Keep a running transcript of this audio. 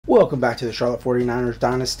Welcome back to the Charlotte 49ers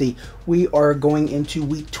Dynasty. We are going into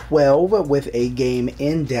week 12 with a game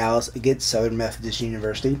in Dallas against Southern Methodist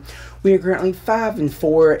University. We are currently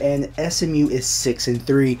 5-4 and SMU is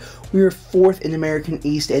 6-3. We are 4th in American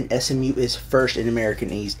East and SMU is 1st in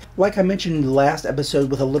American East. Like I mentioned in the last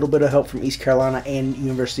episode, with a little bit of help from East Carolina and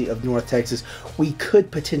University of North Texas, we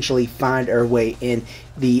could potentially find our way in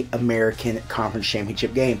the American Conference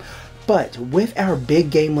Championship game. But with our big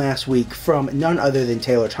game last week from none other than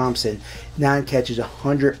Taylor Thompson, 9 catches,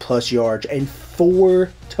 100+ yards, and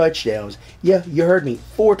 4 touchdowns. Yeah, you heard me,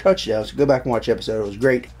 4 touchdowns. Go back and watch the episode, it was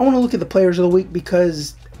great. I want to look at the players of the week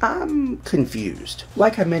because I'm confused.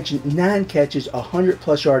 Like I mentioned, 9 catches,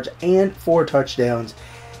 100+ yards, and 4 touchdowns,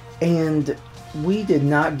 and we did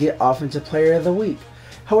not get Offensive Player of the Week.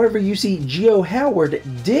 However, you see, Gio Howard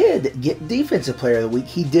did get Defensive Player of the Week.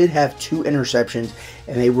 He did have 2 interceptions,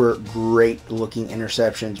 and they were great-looking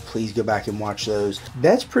interceptions. Please go back and watch those.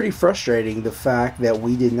 That's pretty frustrating, the fact that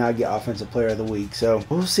we did not get Offensive Player of the Week. So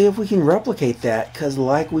we'll see if we can replicate that, because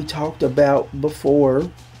like we talked about before,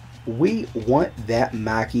 we want that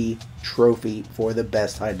Mackey trophy for the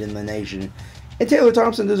best tight end in the nation, and Taylor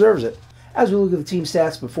Thompson deserves it. As we look at the team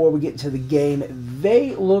stats before we get into the game,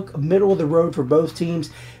 they look middle of the road for both teams.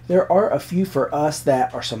 There are a few for us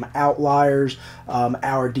that are some outliers.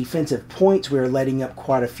 Our defensive points, we are letting up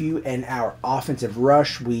quite a few, and our offensive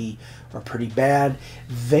rush, we are pretty bad.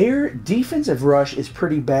 Their defensive rush is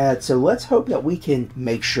pretty bad, so let's hope that we can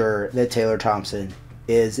make sure that Taylor Thompson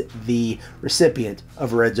is the recipient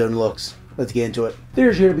of red zone looks. Let's get into it.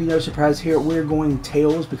 There's going to be no surprise here. We're going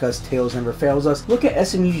tails because tails never fails us. Look at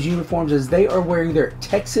SMU's uniforms as they are wearing their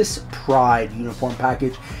Texas Pride uniform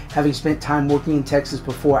package. Having spent time working in Texas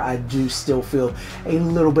before, I do still feel a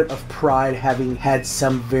little bit of pride having had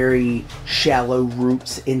some very shallow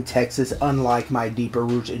roots in Texas, unlike my deeper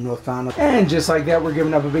roots in North Carolina. And just like that, we're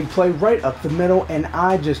giving up a big play right up the middle, and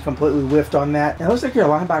I just completely whiffed on that. And it looks like your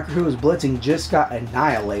linebacker who was blitzing just got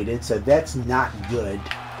annihilated, so that's not good.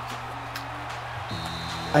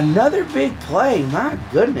 Another big play, my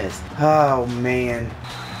goodness. Oh, man.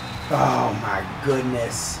 Oh, my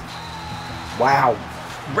goodness. Wow.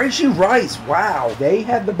 Rashee Rice, wow. They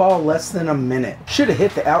had the ball less than a minute. Should have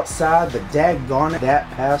hit the outside, but daggone it, that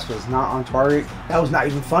pass was not on target. That was not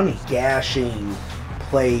even funny. Gashing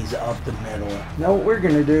plays up the middle. You know what we're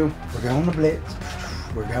going to do? We're going to blitz.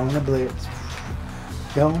 We're going to blitz.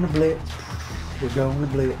 Going to blitz. We're going to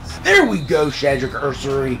blitz. There we go, Shadrack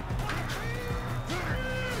Ursary.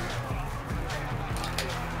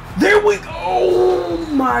 There we go! Oh,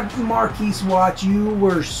 my Marquise Watts, you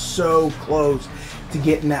were so close to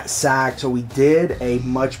getting that sack. So we did a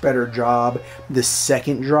much better job the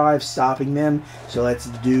second drive stopping them. So let's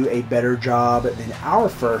do a better job than our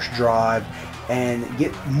first drive and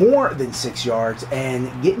get more than 6 yards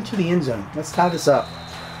and get into the end zone. Let's tie this up.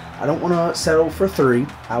 I don't want to settle for 3.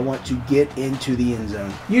 I want to get into the end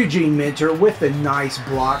zone. Eugene Minter with the nice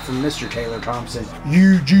block from Mr. Taylor Thompson.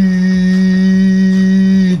 Eugene!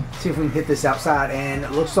 See if we can hit this outside, and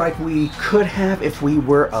it looks like we could have if we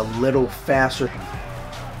were a little faster.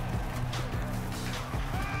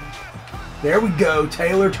 There we go,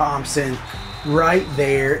 Taylor Thompson right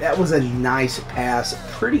there. That was a nice pass,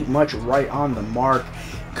 pretty much right on the mark.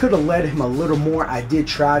 Could have led him a little more. I did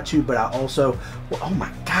try to, but I also, well, oh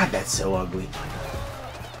my God, that's so ugly.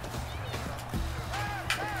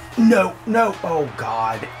 No, no, oh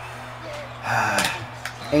God.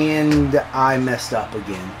 And I messed up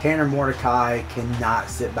again. Tanner Mordecai cannot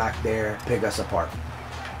sit back there and pick us apart.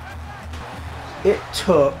 It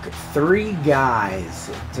took 3 guys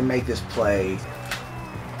to make this play.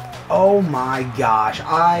 Oh my gosh,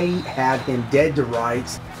 I had him dead to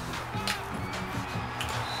rights.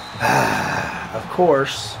 Of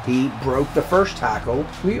course, he broke the first tackle.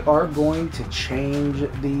 We are going to change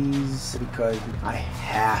these because I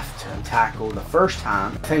have to tackle the first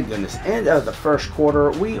time. Thank goodness. End of the first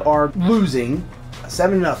quarter, we are losing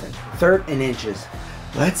 7-0. 3rd and inches.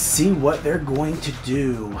 Let's see what they're going to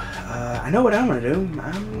do. I know what I'm going to do.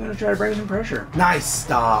 I'm going to try to bring some pressure. Nice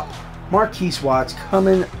stop. Marquise Watts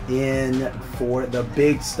coming in for the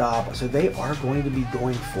big stop. So they are going to be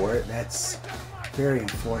going for it. That's very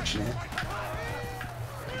unfortunate.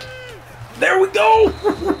 There we go!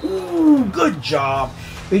 Good job.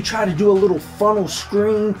 They tried to do a little funnel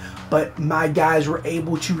screen, but my guys were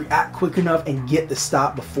able to react quick enough and get the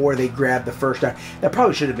stop before they grabbed the first down. That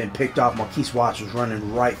probably should have been picked off. Marquise Watts was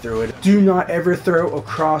running right through it. Do not ever throw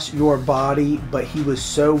across your body, but he was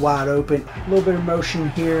so wide open. A little bit of motion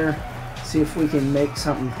here. See if we can make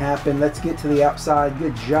something happen. Let's get to the outside.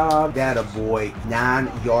 Good job. That a boy.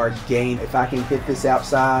 9-yard gain. If I can hit this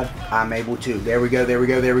outside, I'm able to. There we go. There we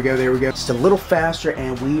go. There we go. There we go. Just a little faster,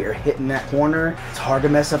 and we are hitting that corner. It's hard to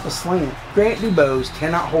mess up a slant. Grant DuBose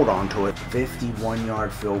cannot hold on to it.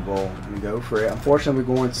 51-yard field goal. I'm going to go for it. Unfortunately,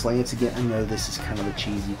 we're going slants again. I know this is kind of a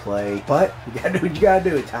cheesy play, but you got to do what you got to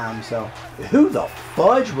do at times. So, who the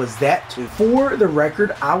fudge was that to? For the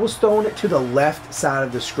record, I was throwing it to the left side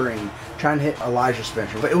of the screen, trying to hit Elijah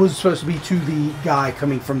Spencer, but it was supposed to be to the guy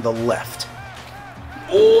coming from the left.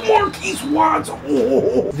 Oh, Marquise Watts.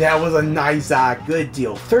 Oh, that was a nice eye. Good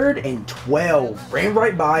deal. 3rd and 12. Ran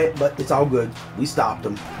right by it, but it's all good. We stopped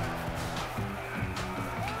him.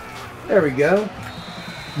 There we go.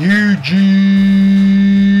 Eugene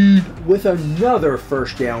with another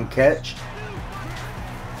first down catch.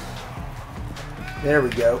 There we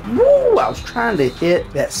go. Woo! I was trying to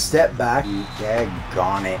hit that step back.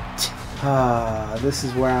 Daggone it. This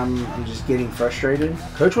is where I'm just getting frustrated.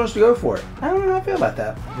 Coach wants to go for it. I don't know how I feel about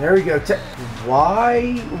that. There we go.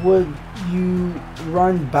 Why would you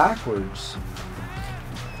run backwards?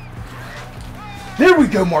 There we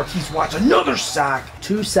go, Marquise Watts. Another sack.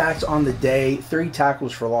 2 sacks on the day. 3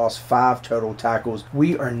 tackles for loss. 5 total tackles.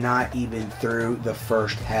 We are not even through the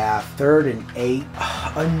first half. 3rd and 8.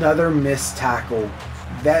 Another missed tackle.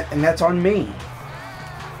 And that's on me.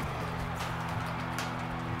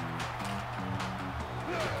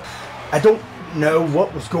 I don't know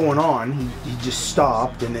what was going on. He just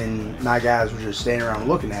stopped, and then my guys were just standing around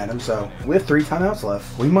looking at him. So we have 3 timeouts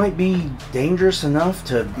left. We might be dangerous enough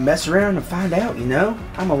to mess around and find out, you know?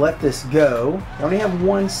 I'm going to let this go. I only have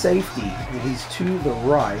 1 safety, and he's to the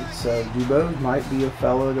right, so DuBose might be a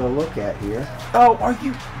fellow to look at here. Oh, are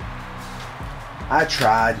you... I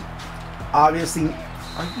tried. Obviously,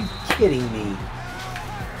 are you kidding me?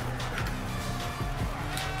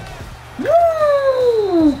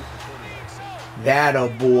 Woo! That a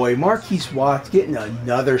boy. Marquise Watts getting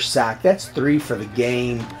another sack. That's 3 for the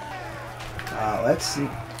game. Let's see.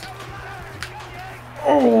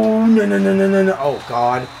 Oh, no. Oh,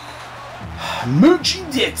 God.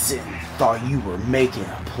 Moochie Dixon. Thought you were making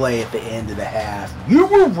a play at the end of the half. You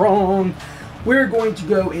were wrong. We're going to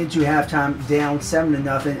go into halftime down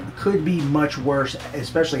 7-0. Could be much worse,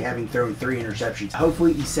 especially having thrown 3 interceptions.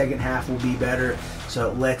 Hopefully the second half will be better,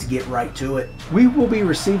 so let's get right to it. We will be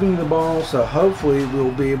receiving the ball, so hopefully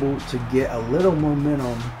we'll be able to get a little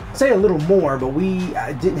momentum. I'd say a little more, but we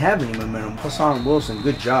didn't have any momentum. Hassan Wilson,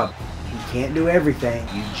 good job. He can't do everything.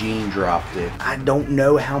 Eugene dropped it. I don't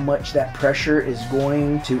know how much that pressure is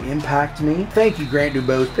going to impact me. Thank you, Grant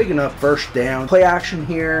DuBose, picking up first down. Play action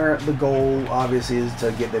here. The goal, obviously, is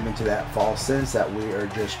to get them into that false sense that we are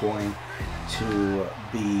just going to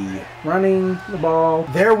be running the ball.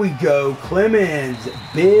 There we go. Clemens,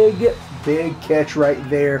 big catch right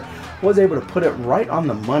there. Was able to put it right on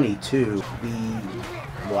the money, too.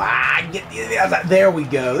 There we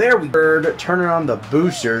go. There we go. Turning on the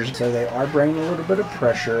boosters. So they are bringing a little bit of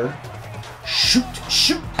pressure. Shoot.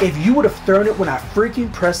 If you would have thrown it when I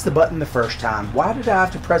freaking pressed the button the first time, why did I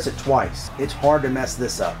have to press it twice? It's hard to mess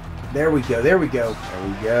this up. There we go.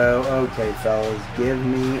 Okay, fellas. Give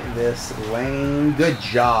me this lane. Good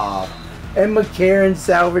job. And McCarron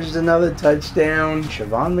salvaged another touchdown.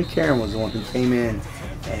 Siobhan McCarron was the one who came in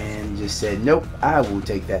and just said, nope, I will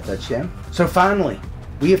take that touchdown. So finally,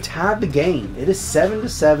 we have tied the game. It is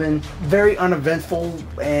 7-7, very uneventful,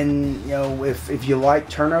 and you know, if you like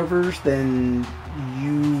turnovers, then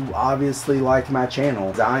you obviously like my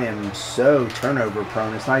channel. I am so turnover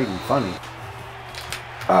prone, it's not even funny.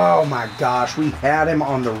 Oh my gosh, we had him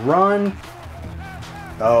on the run.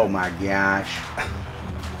 Oh my gosh.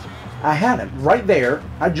 I had him right there.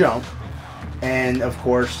 I jumped, and of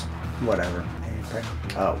course, whatever.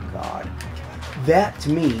 Oh God. That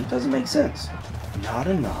to me doesn't make sense. Not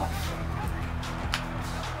enough.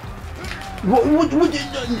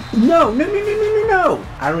 No.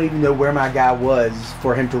 I don't even know where my guy was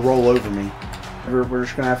for him to roll over me. We're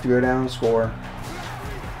just going to have to go down and score.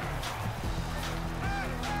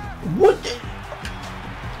 What?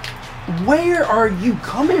 Where are you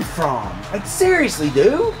coming from? Like, seriously,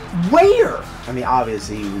 dude? Where? I mean,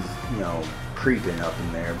 obviously he was, you know, creeping up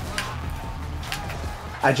in there.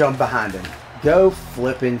 I jumped behind him. Go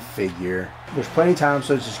flipping figure. There's plenty of time,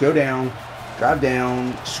 so let's just go down, drive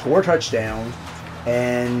down, score a touchdown,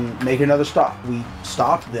 and make another stop. We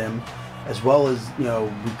stopped them as well as, you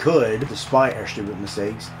know, we could, despite our stupid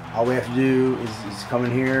mistakes. All we have to do is come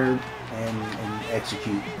in here and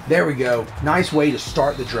execute. There we go. Nice way to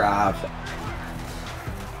start the drive.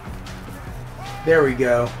 There we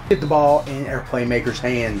go. Get the ball in our playmakers'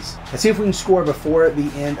 hands. Let's see if we can score before the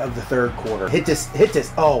end of the third quarter. Hit this, hit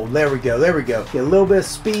this. Oh, there we go, there we go. Get a little bit of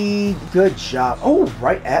speed. Good job. Oh,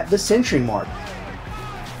 right at the century mark.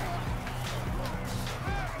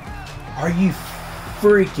 Are you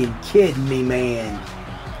freaking kidding me, man?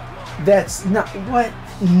 That's not, what?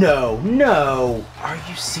 No, no. Are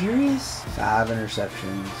you serious? 5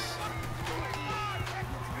 interceptions.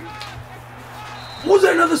 Was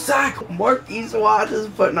that another sack? Marquise Watts is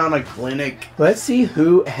putting on a clinic. Let's see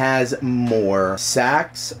who has more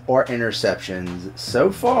sacks or interceptions.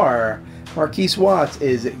 So far, Marquise Watts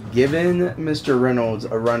is giving Mr. Reynolds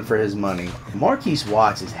a run for his money. Marquise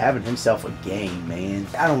Watts is having himself a game, man.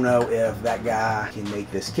 I don't know if that guy can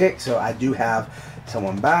make this kick, so I do have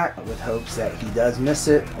someone back with hopes that he does miss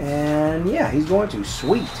it. And yeah, he's going to.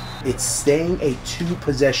 Sweet. It's staying a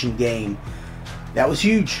 2-possession game. That was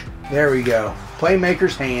huge. There we go.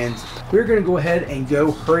 Playmakers' hands. We're going to go ahead and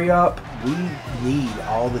go hurry up. We need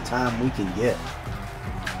all the time we can get.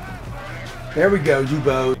 There we go,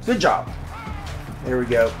 Dubo. Good job. There we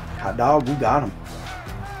go. Hot dog, we got him.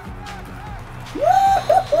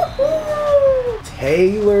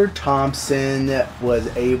 Taylor Thompson was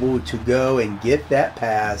able to go and get that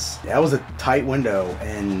pass. That was a tight window,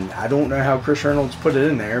 and I don't know how Chris Reynolds put it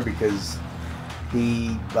in there because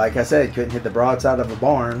he, like I said, couldn't hit the broadside of a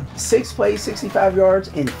barn. 6 plays, 65 yards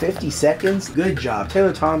in 50 seconds. Good job.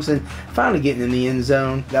 Taylor Thompson finally getting in the end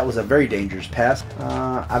zone. That was a very dangerous pass.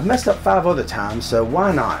 I've messed up 5 other times, so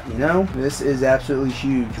why not, you know? This is absolutely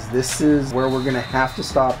huge. This is where we're going to have to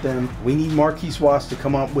stop them. We need Marquise Watts to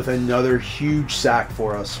come up with another huge sack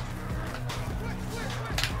for us.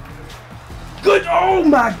 Good. Oh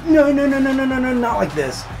my. No, no, no, no, no, no, no, not like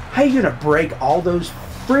this. How are you going to break all those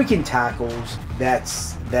freaking tackles?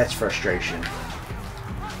 That's frustration.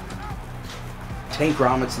 Tank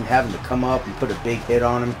Robinson having to come up and put a big hit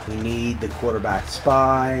on him. We need the quarterback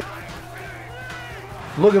spy.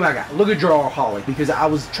 Look at my guy. Look at Jarrell Holly, because I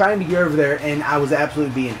was trying to get over there and I was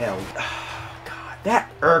absolutely being held. Oh, God, that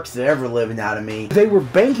irks the ever living out of me. They were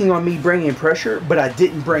banking on me bringing pressure, but I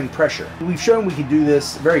didn't bring pressure. We've shown we can do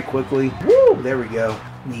this very quickly. Woo! There we go.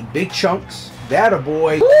 Need big chunks. That a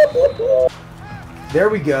boy. There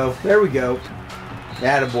we go. There we go.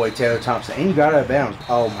 Attaboy, Taylor Thompson. And you got out of bounds.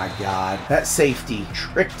 Oh my God. That safety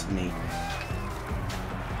tricked me.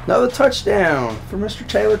 Another touchdown for Mr.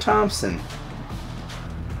 Taylor Thompson.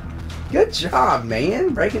 Good job,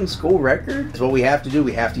 man. Breaking school record. That's what we have to do.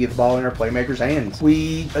 We have to get the ball in our playmakers' hands.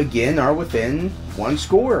 We, again, are within 1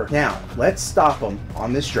 score. Now, let's stop them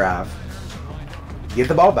on this drive. Get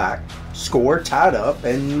the ball back. Score, tie it up,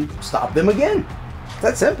 and stop them again. It's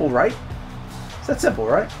that simple, right? It's that simple,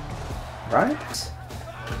 right? Right?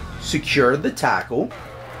 Secure the tackle.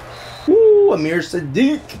 Woo, Amir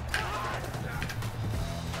Sadiq.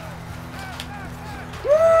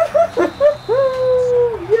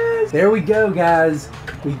 Yes. There we go, guys.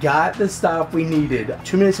 We got the stop we needed.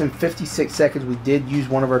 2 minutes and 56 seconds. We did use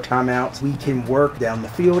one of our timeouts. We can work down the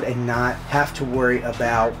field and not have to worry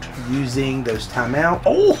about using those timeouts.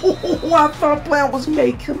 Oh, I thought Blount was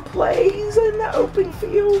making plays in the open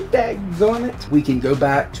field. Daggone it. We can go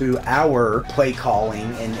back to our play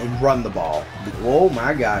calling and run the ball. Oh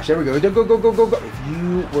my gosh. There we go. Go, go, go, go, go. If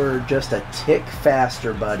you were just a tick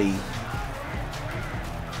faster, buddy.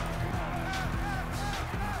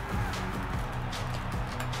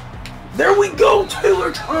 There we go,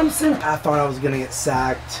 Taylor Thompson. I thought I was going to get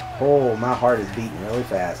sacked. Oh, my heart is beating really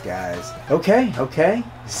fast, guys. Okay, okay.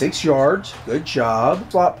 6 yards. Good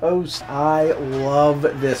job. Slot post. I love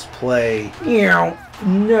this play. No,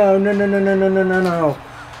 no, no, no, no, no, no, no, no.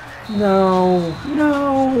 No,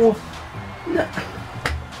 no, no.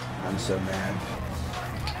 I'm so mad.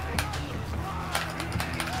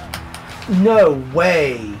 No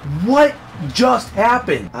way. What just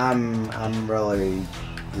happened? I'm really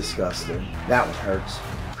disgusted. That one hurts.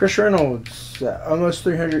 Chris Reynolds, almost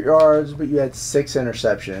 300 yards, but you had 6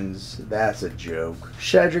 interceptions. That's a joke.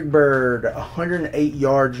 Shedrick Bird, 108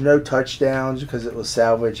 yards, no touchdowns because it was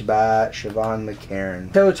salvaged by Siobhan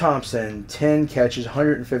McCarron. Taylor Thompson, 10 catches,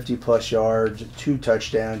 150 plus yards, 2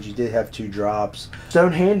 touchdowns. You did have 2 drops.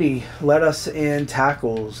 Stone Handy led us in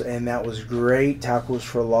tackles, and that was great. Tackles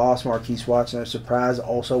for loss. Marquise Watts, no surprise,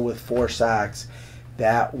 also with 4 sacks.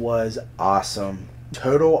 That was awesome.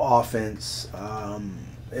 Total offense,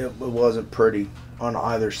 it wasn't pretty on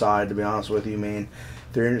either side, to be honest with you, man.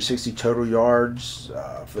 360 total yards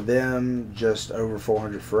for them, just over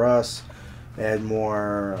 400 for us. They had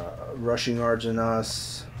more rushing yards than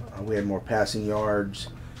us. We had more passing yards.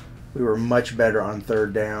 We were much better on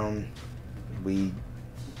 3rd down. We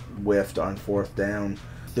whiffed on 4th down.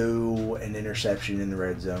 threw an interception in the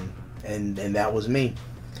red zone, and that was me.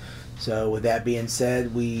 So with that being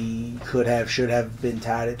said, we should have been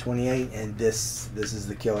tied at 28, and this is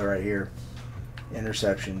the killer right here.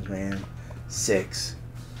 Interceptions, man. 6.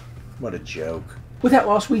 What a joke. With that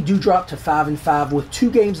loss, we do drop to 5-5 with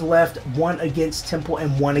 2 games left, 1 against Temple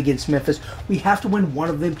and 1 against Memphis. We have to win one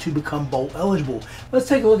of them to become bowl eligible. Let's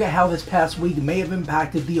take a look at how this past week may have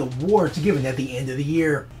impacted the awards given at the end of the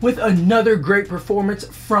year. With another great performance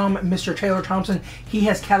from Mr. Taylor Thompson, he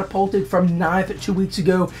has catapulted from 9th 2 weeks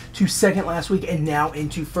ago to 2nd last week and now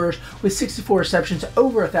into 1st with 64 receptions,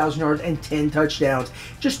 over 1,000 yards, and 10 touchdowns.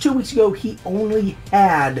 Just 2 weeks ago, he only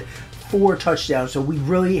had 4 touchdowns, so we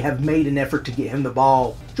really have made an effort to get him the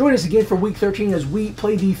ball. Join us again for week 13 as we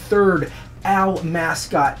play the 3rd Al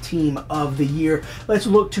mascot team of the year. Let's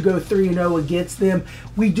look to go 3-0 against them.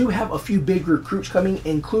 We do have a few big recruits coming,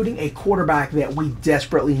 including a quarterback that we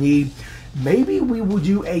desperately need. Maybe we will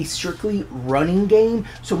do a strictly running game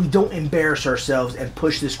so we don't embarrass ourselves and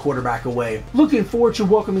push this quarterback away. Looking forward to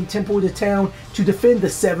welcoming Temple to town to defend the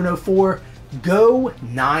 704. Go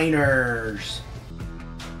Niners!